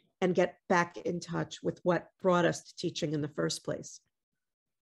stock and get back in touch with what brought us to teaching in the first place.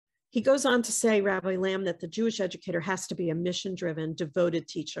 He goes on to say, Rabbi Lamm, that the Jewish educator has to be a mission-driven, devoted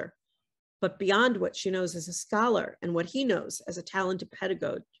teacher. But beyond what she knows as a scholar and what he knows as a talented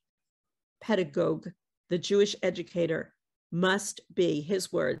pedagogue, the Jewish educator must be,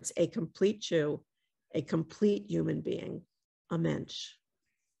 his words, a complete Jew, a complete human being, a mensch.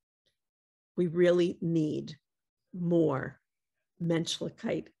 We really need more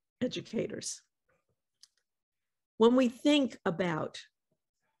menschlichkeit educators. When we think about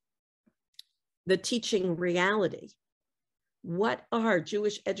the teaching reality, what are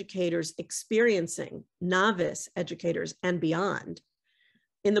Jewish educators experiencing, novice educators and beyond?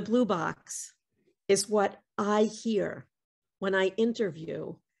 In the blue box is what I hear when I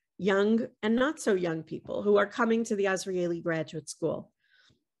interview young and not so young people who are coming to the Azrieli Graduate School,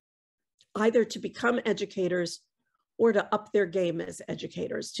 either to become educators or to up their game as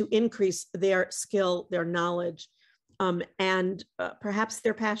educators, to increase their skill, their knowledge, and perhaps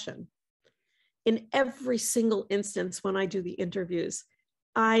their passion. In every single instance when I do the interviews,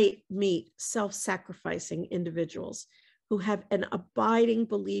 I meet self-sacrificing individuals who have an abiding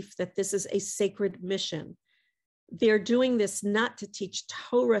belief that this is a sacred mission. They're doing this not to teach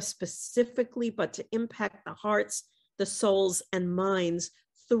Torah specifically, but to impact the hearts, the souls, and minds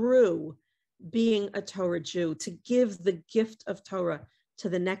through being a Torah Jew, to give the gift of Torah to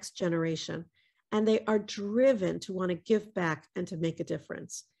the next generation. And they are driven to want to give back and to make a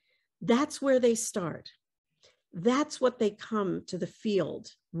difference. That's where they start. That's what they come to the field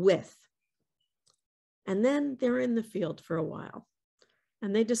with. And then they're in the field for a while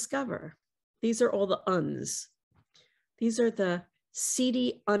and they discover these are all the uns. These are the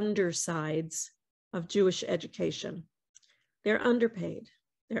seedy undersides of Jewish education. They're underpaid.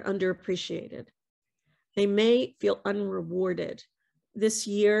 They're underappreciated. They may feel unrewarded. This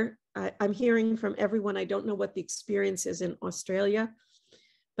year, I'm hearing from everyone, I don't know what the experience is in Australia,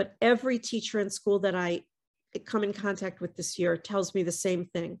 but every teacher in school that I come in contact with this year tells me the same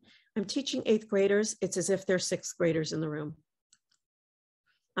thing. I'm teaching 8th graders, it's as if they're 6th graders in the room.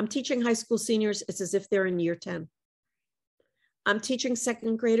 I'm teaching high school seniors, it's as if they're in year 10. I'm teaching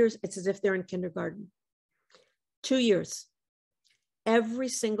 2nd graders, it's as if they're in kindergarten. 2 years. Every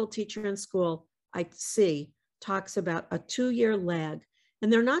single teacher in school I see talks about a 2-year lag.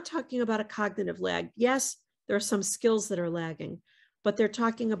 And they're not talking about a cognitive lag. Yes, there are some skills that are lagging, but they're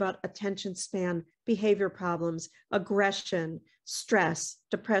talking about attention span, behavior problems, aggression, stress,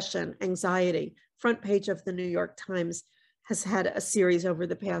 depression, anxiety. Front page of the New York Times has had a series over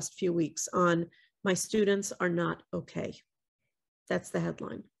the past few weeks on "My students are not okay." That's the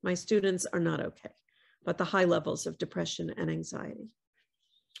headline. My students are not okay, but the high levels of depression and anxiety.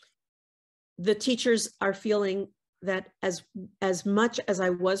 The teachers are feeling that as much as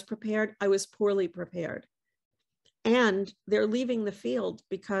I was prepared, I was poorly prepared. And they're leaving the field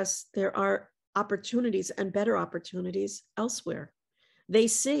because there are opportunities and better opportunities elsewhere. They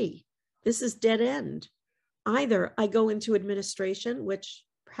see this is dead end. Either I go into administration, which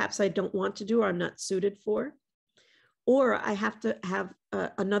perhaps I don't want to do or I'm not suited for, or I have to have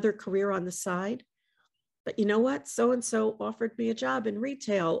another career on the side. But you know what? So-and-so offered me a job in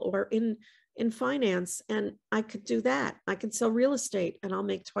retail or in finance, and I could do that. I could sell real estate and I'll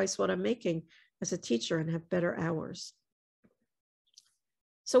make twice what I'm making as a teacher and have better hours.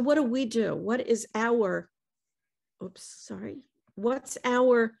 So what do we do? What is what's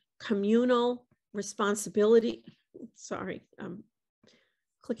our communal responsibility? Sorry, I'm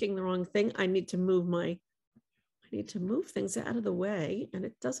clicking the wrong thing. I need to move things out of the way and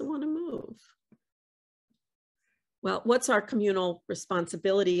it doesn't want to move. Well, what's our communal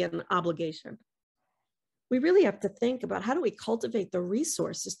responsibility and obligation? We really have to think about how do we cultivate the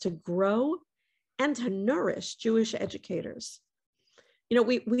resources to grow and to nourish Jewish educators. You know,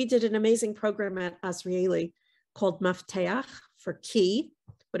 we did an amazing program at Azrieli called Mafteach for key,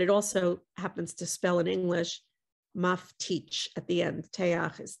 but it also happens to spell in English Mafteach at the end.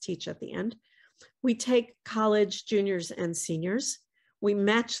 Teach is teach at the end. We take college juniors and seniors. We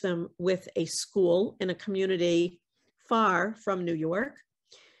match them with a school in a community far from New York,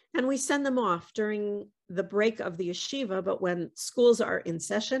 and we send them off during the break of the yeshiva, but when schools are in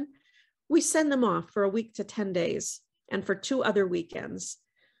session, we send them off for a week to 10 days. and for 2 other weekends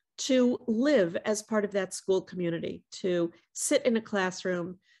to live as part of that school community, to sit in a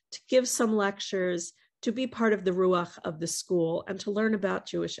classroom, to give some lectures, to be part of the ruach of the school, and to learn about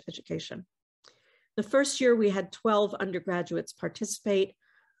Jewish education. The first year we had 12 undergraduates participate.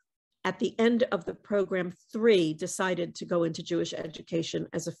 At the end of the program, 3 decided to go into Jewish education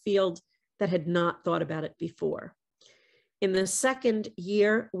as a field that had not thought about it before. In the second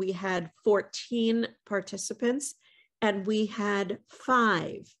year, we had 14 participants, and we had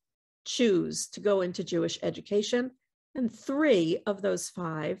 5 choose to go into Jewish education. And 3 of those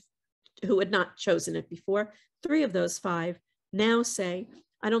 5 who had not chosen it before, 3 of those 5 now say,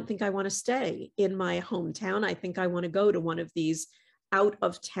 I don't think I want to stay in my hometown. I think I want to go to one of these out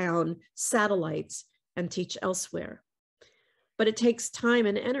of town satellites and teach elsewhere. But it takes time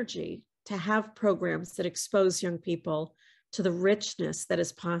and energy to have programs that expose young people to the richness that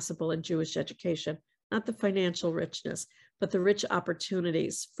is possible in Jewish education, not the financial richness, but the rich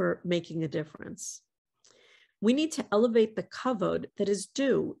opportunities for making a difference. We need to elevate the kavod that is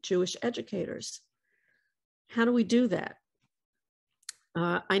due Jewish educators. How do we do that?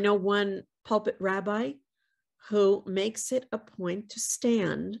 I know one pulpit rabbi who makes it a point to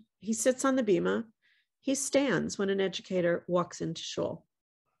stand. He sits on the bima. He stands when an educator walks into shul.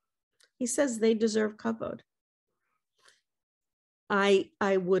 He says they deserve kavod.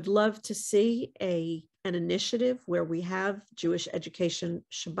 I would love to see an initiative where we have Jewish education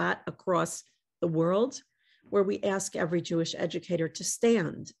Shabbat across the world, where we ask every Jewish educator to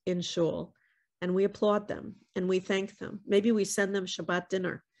stand in shul, and we applaud them and we thank them. Maybe we send them Shabbat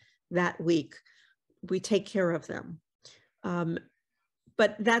dinner that week. We take care of them.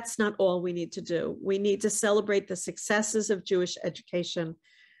 But that's not all we need to do. We need to celebrate the successes of Jewish education.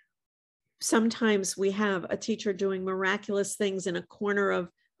 Sometimes we have a teacher doing miraculous things in a corner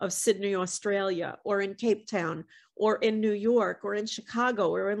of Sydney, Australia, or in Cape Town, or in New York, or in Chicago,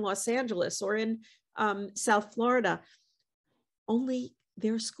 or in Los Angeles, or in South Florida. Only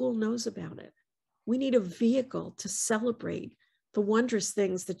their school knows about it. We need a vehicle to celebrate the wondrous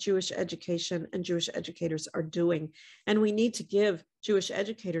things that Jewish education and Jewish educators are doing. And we need to give Jewish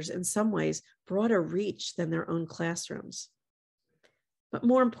educators, in some ways, broader reach than their own classrooms. But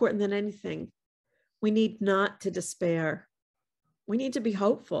more important than anything, we need not to despair. We need to be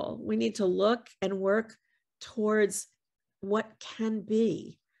hopeful. We need to look and work towards what can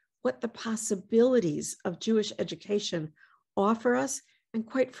be, what the possibilities of Jewish education offer us. And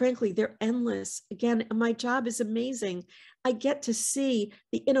quite frankly, they're endless. Again, my job is amazing. I get to see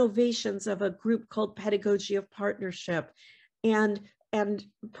the innovations of a group called Pedagogy of Partnership and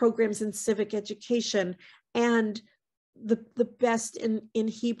programs in civic education and the best in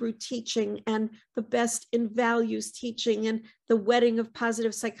Hebrew teaching and the best in values teaching and the wedding of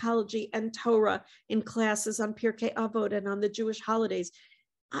positive psychology and Torah in classes on Pirkei Avot and on the Jewish holidays.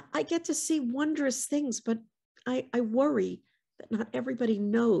 I get to see wondrous things, but I worry that not everybody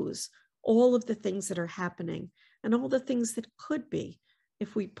knows all of the things that are happening and all the things that could be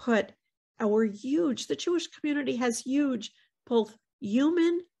if we put the Jewish community has huge, both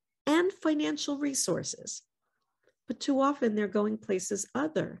human and financial resources. But too often they're going places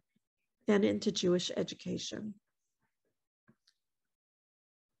other than into Jewish education.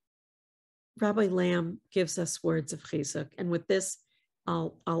 Rabbi Lamm gives us words of chizuk. And with this,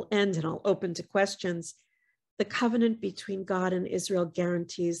 I'll end and I'll open to questions. The covenant between God and Israel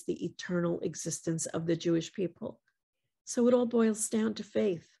guarantees the eternal existence of the Jewish people. So it all boils down to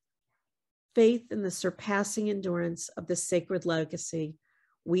faith. Faith in the surpassing endurance of the sacred legacy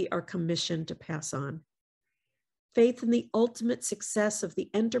we are commissioned to pass on. Faith in the ultimate success of the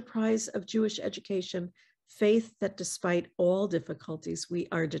enterprise of Jewish education. Faith that despite all difficulties, we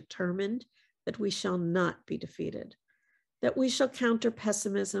are determined that we shall not be defeated, that we shall counter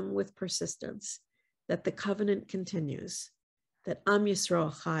pessimism with persistence, that the covenant continues, that Am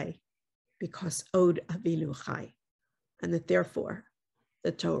Yisrael Chai, because Od Avinu Chai, and that therefore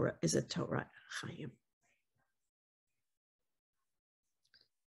the Torah is a Torah Chaim.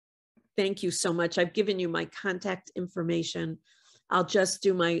 Thank you so much. I've given you my contact information. I'll just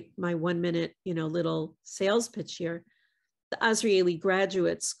do my 1 minute, little sales pitch here. The Azrieli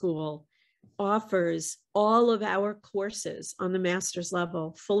Graduate School offers all of our courses on the master's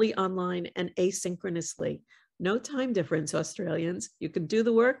level, fully online and asynchronously. No time difference, Australians. You can do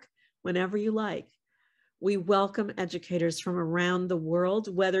the work whenever you like. We welcome educators from around the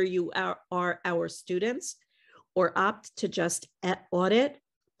world, whether you are our students or opt to just audit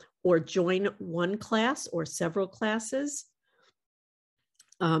or join one class or several classes.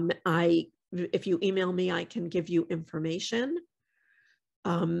 If you email me, I can give you information.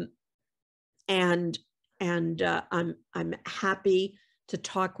 And And I'm happy to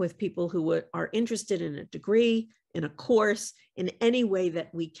talk with people who are interested in a degree, in a course, in any way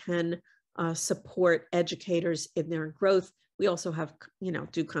that we can support educators in their growth. We also have,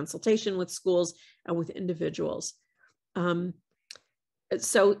 do consultation with schools and with individuals.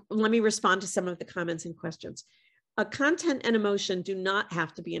 So let me respond to some of the comments and questions. Content and emotion do not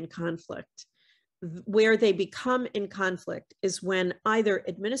have to be in conflict. Where they become in conflict is when either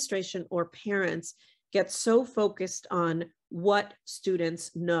administration or parents get so focused on what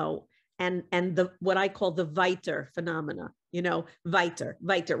students know and what I call the weiter phenomena, weiter.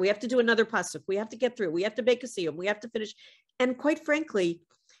 We have to do another pasuk. We have to get through. We have to make a siyum. We have to finish. And quite frankly,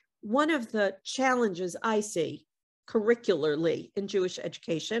 one of the challenges I see curricularly in Jewish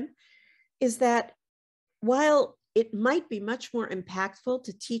education is that while it might be much more impactful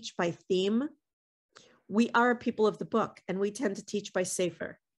to teach by theme, we are people of the book and we tend to teach by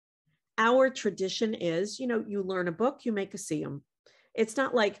sefer. Our tradition is, you learn a book, you make a siyum. It's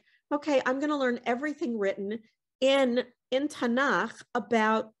not like, okay, I'm going to learn everything written in Tanakh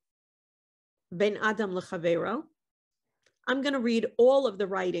about Ben Adam Lechavero. I'm going to read all of the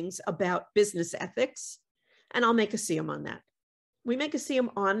writings about business ethics, and I'll make a siyum on that. We make a siyum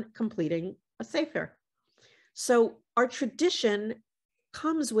on completing a sefer. So our tradition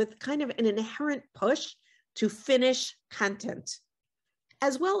comes with kind of an inherent push to finish content,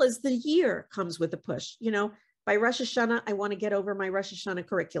 as well as the year comes with a push. By Rosh Hashanah, I want to get over my Rosh Hashanah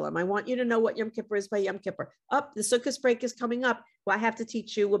curriculum. I want you to know what Yom Kippur is by Yom Kippur. The Sukkot break is coming up. Well, I have to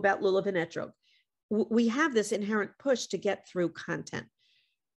teach you about Lulav and Etrog. We have this inherent push to get through content.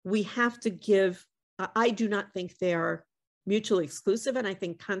 We have to give, I do not think they are mutually exclusive, and I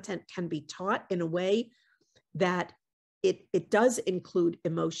think content can be taught in a way that it does include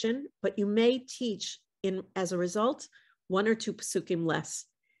emotion, but you may teach as a result, 1 or 2 pasukim less.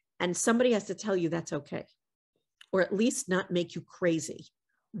 And somebody has to tell you that's okay, or at least not make you crazy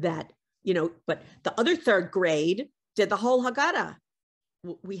that, but the other 3rd grade did the whole Haggadah.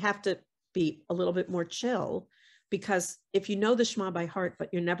 We have to be a little bit more chill, because if you know the Shema by heart, but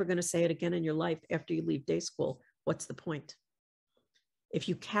you're never going to say it again in your life after you leave day school, what's the point? If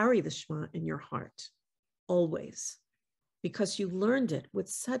you carry the Shema in your heart, always, because you learned it with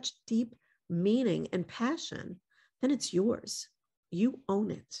such deep meaning and passion, then it's yours. You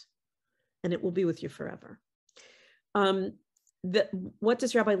own it, and it will be with you forever. What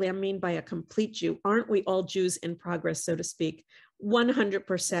does Rabbi Lamm mean by a complete Jew? Aren't we all Jews in progress, so to speak?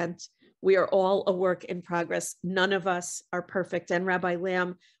 100%. We are all a work in progress. None of us are perfect. And Rabbi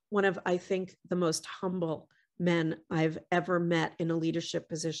Lamm, one of, I think, the most humble men I've ever met in a leadership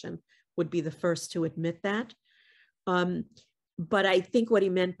position, would be the first to admit that. But I think what he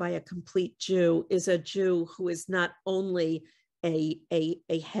meant by a complete Jew is a Jew who is not only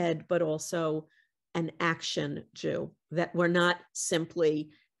a head, but also an action Jew, that we're not simply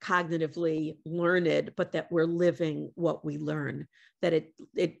cognitively learned, but that we're living what we learn, that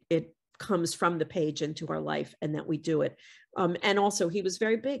it comes from the page into our life, and that we do it. And also he was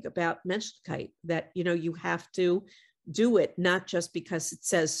very big about menschlichkeit, that, you have to do it, not just because it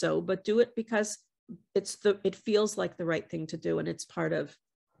says so, but do it because it feels like the right thing to do. And it's part of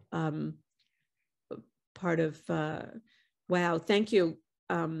wow. Thank you.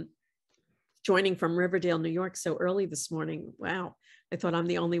 Joining from Riverdale, New York so early this morning. Wow. I thought I'm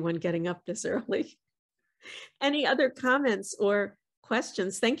the only one getting up this early. Any other comments or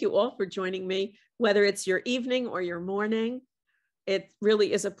questions? Thank you all for joining me, whether it's your evening or your morning. It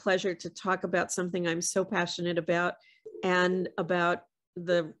really is a pleasure to talk about something I'm so passionate about, and about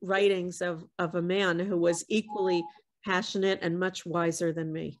the writings of a man who was equally passionate and much wiser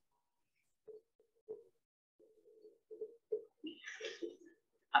than me.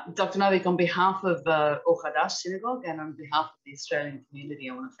 Dr. Novick, on behalf of Chadash Synagogue and on behalf of the Australian community,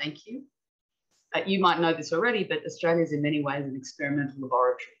 I want to thank you. You might know this already, but Australia is in many ways an experimental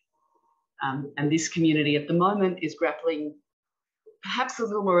laboratory. And this community at the moment is grappling, perhaps a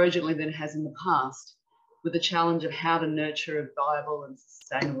little more urgently than it has in the past, with the challenge of how to nurture a viable and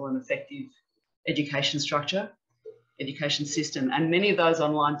sustainable and effective education structure, education system. And many of those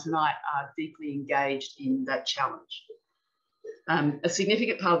online tonight are deeply engaged in that challenge. A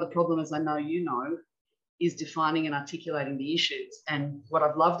significant part of the problem, as I know you know, is defining and articulating the issues. And what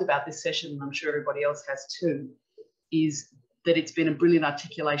I've loved about this session, and I'm sure everybody else has too, is that it's been a brilliant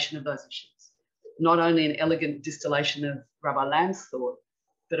articulation of those issues. Not only an elegant distillation of Rabbi Lamm's thought,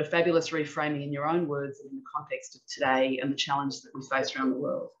 but a fabulous reframing in your own words in the context of today and the challenges that we face around the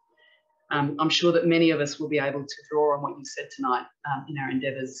world. I'm sure that many of us will be able to draw on what you said tonight in our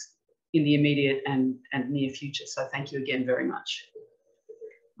endeavours in the immediate and near future. So thank you again very much.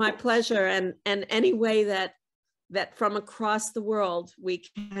 My pleasure. And any way that from across the world we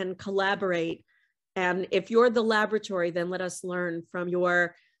can collaborate. And if you're the laboratory, then let us learn from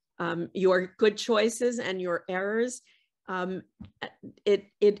your good choices and your errors.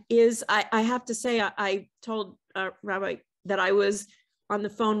 It is, I have to say, I told Rabbi that I was on the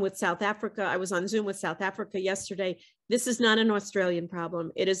phone with South Africa. I was on Zoom with South Africa yesterday. This is not an Australian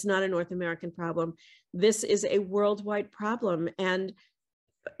problem. It is not a North American problem. This is a worldwide problem. And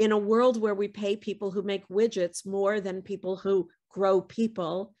in a world where we pay people who make widgets more than people who grow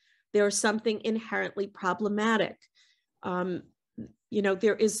people, there's something inherently problematic. You know,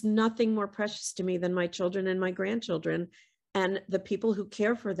 there is nothing more precious to me than my children and my grandchildren, and the people who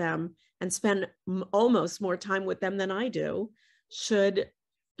care for them and spend almost more time with them than I do should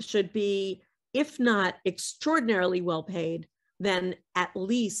be, if not extraordinarily well paid, then at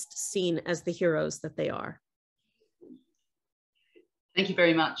least seen as the heroes that they are. Thank you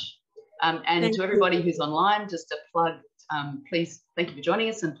very much. And to everybody who's online, just a plug, please, thank you for joining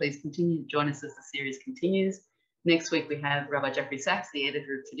us, and please continue to join us as the series continues. Next week, we have Rabbi Jeffrey Sachs, the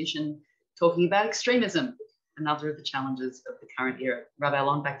editor of Tradition, talking about extremism, another of the challenges of the current era. Rabbi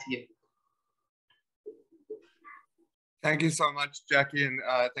Alon, back to you. Thank you so much, Jackie, and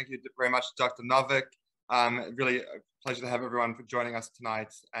thank you very much, Dr. Novick. Really a pleasure to have everyone for joining us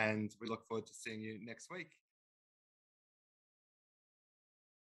tonight, and we look forward to seeing you next week.